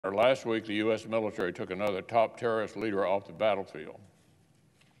Last week, the U.S. military took another top terrorist leader off the battlefield.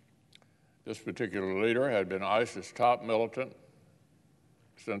 This particular leader had been ISIS top militant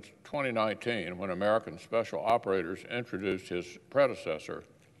since 2019, when American special operators introduced his predecessor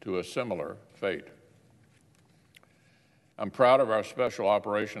to a similar fate. I'm proud of our special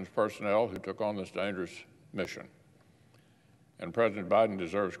operations personnel who took on this dangerous mission. And President Biden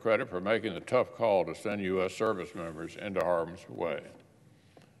deserves credit for making the tough call to send U.S. service members into harm's way.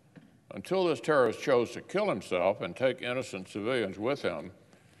 Until this terrorist chose to kill himself and take innocent civilians with him,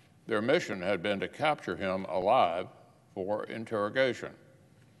 their mission had been to capture him alive for interrogation.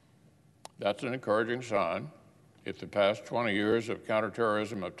 That's an encouraging sign. If the past 20 years of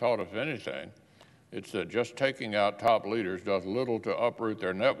counterterrorism have taught us anything, it's that just taking out top leaders does little to uproot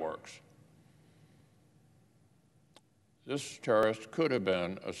their networks. This terrorist could have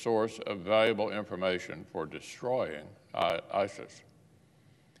been a source of valuable information for destroying ISIS.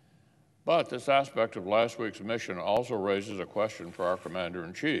 But this aspect of last week's mission also raises a question for our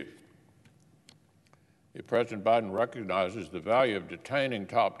commander-in-chief. If President Biden recognizes the value of detaining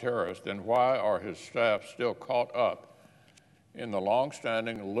top terrorists, then why are his staff still caught up in the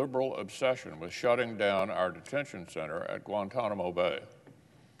long-standing liberal obsession with shutting down our detention center at Guantanamo Bay?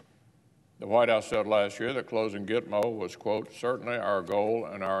 The White House said last year that closing Gitmo was, quote, certainly our goal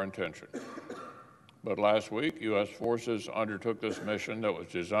and our intention. But last week, U.S. forces undertook this mission that was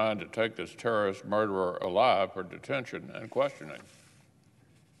designed to take this terrorist murderer alive for detention and questioning.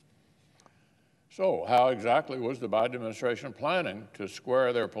 So how exactly was the Biden administration planning to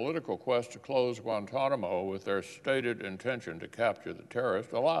square their political quest to close Guantanamo with their stated intention to capture the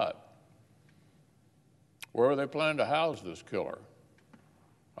terrorist alive? Where were they planning to house this killer?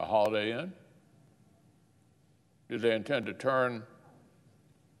 A Holiday Inn? Did they intend to turn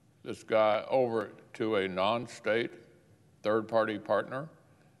this guy over to a non-state third-party partner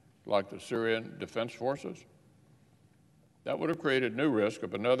like the Syrian Defense Forces? That would have created new risk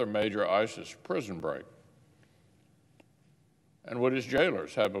of another major ISIS prison break. And would his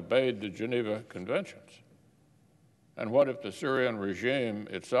jailers have obeyed the Geneva Conventions? And what if the Syrian regime,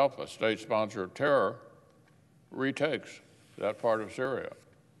 itself a state sponsor of terror, retakes that part of Syria?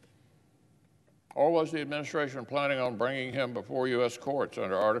 Or was the administration planning on bringing him before U.S. courts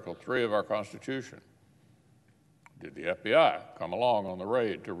under Article 3 of our Constitution? Did the FBI come along on the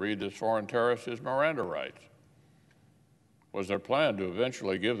raid to read this foreign terrorist his Miranda rights? Was their plan to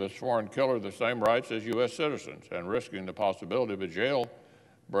eventually give this foreign killer the same rights as U.S. citizens and risking the possibility of a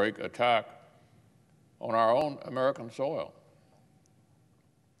jailbreak attack on our own American soil?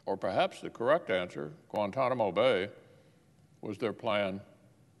 Or perhaps the correct answer, Guantanamo Bay, was their plan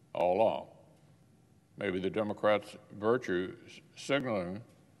all along. Maybe the Democrats' virtue signaling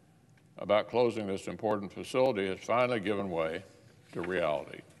about closing this important facility has finally given way to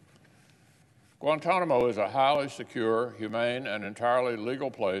reality. Guantanamo is a highly secure, humane, and entirely legal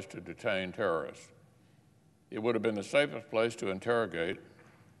place to detain terrorists. It would have been the safest place to interrogate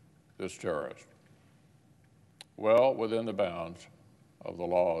this terrorist, well within the bounds of the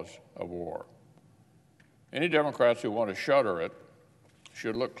laws of war. Any Democrats who want to shutter it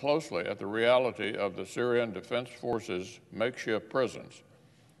should look closely at the reality of the Syrian Defense Forces' makeshift prisons,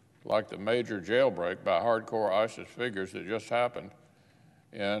 like the major jailbreak by hardcore ISIS figures that just happened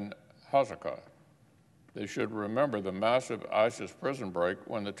in Hazaka. They should remember the massive ISIS prison break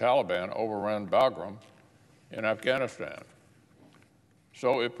when the Taliban overran Bagram in Afghanistan.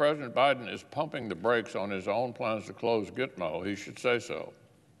 So if President Biden is pumping the brakes on his own plans to close Gitmo, he should say so,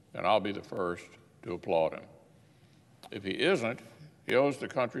 and I'll be the first to applaud him. If he isn't, he owes the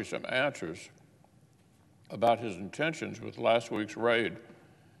country some answers about his intentions with last week's raid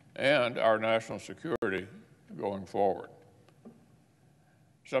and our national security going forward.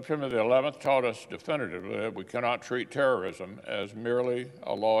 September the 11th taught us definitively that we cannot treat terrorism as merely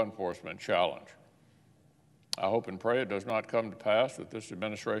a law enforcement challenge. I hope and pray it does not come to pass that this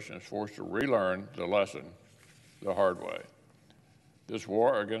administration is forced to relearn the lesson the hard way. This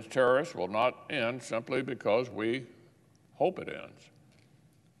war against terrorists will not end simply because we hope it ends.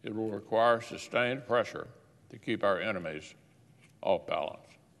 It will require sustained pressure to keep our enemies off balance.